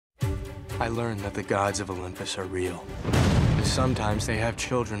I learned that the gods of Olympus are real. And sometimes they have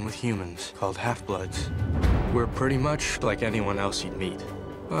children with humans called half-bloods. We're pretty much like anyone else you'd meet,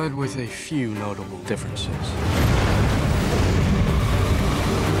 but with a few notable differences.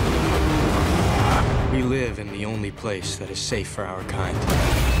 We live in the only place that is safe for our kind.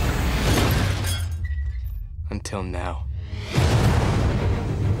 Until now.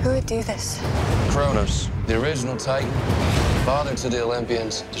 Who would do this? Kronos, the original Titan, father to the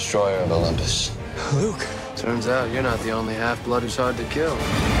Olympians, destroyer of Olympus. Luke. Turns out you're not the only half-blood who's hard to kill.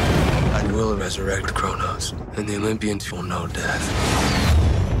 I will resurrect Kronos, and the Olympians will know death.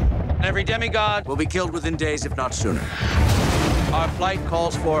 Every demigod will be killed within days, if not sooner. Our plight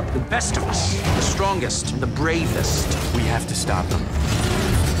calls for the best of us, the strongest, the bravest. We have to stop them.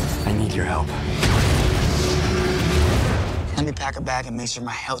 I need your help. Let me pack a bag and make sure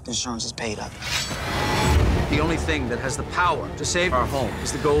my health insurance is paid up. The only thing that has the power to save our home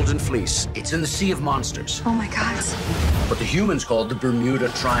is the Golden Fleece. It's in the Sea of Monsters. Oh my God. What the humans call the Bermuda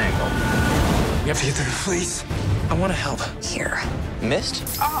Triangle. We have to get to the fleece. I want to help. Here. Mist?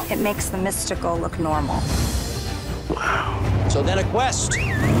 Oh. It makes the mystical look normal. Wow. So then a quest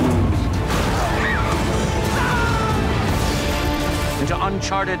into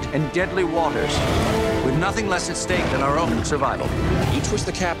uncharted and deadly waters with nothing less at stake than our own survival. You twist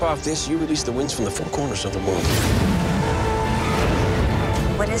the cap off this, you release the winds from the four corners of the world.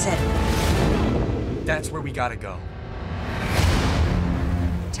 What is it? That's where we gotta go.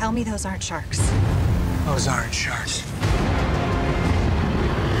 Tell me those aren't sharks. Those aren't sharks.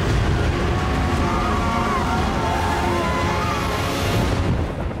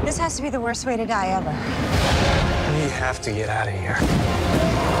 This has to be the worst way to die ever. We have to get out of here.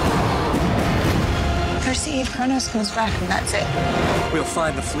 Percy, if Kronos comes back, and that's it. We'll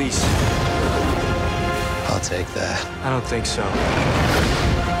find the fleece. I'll take that. I don't think so.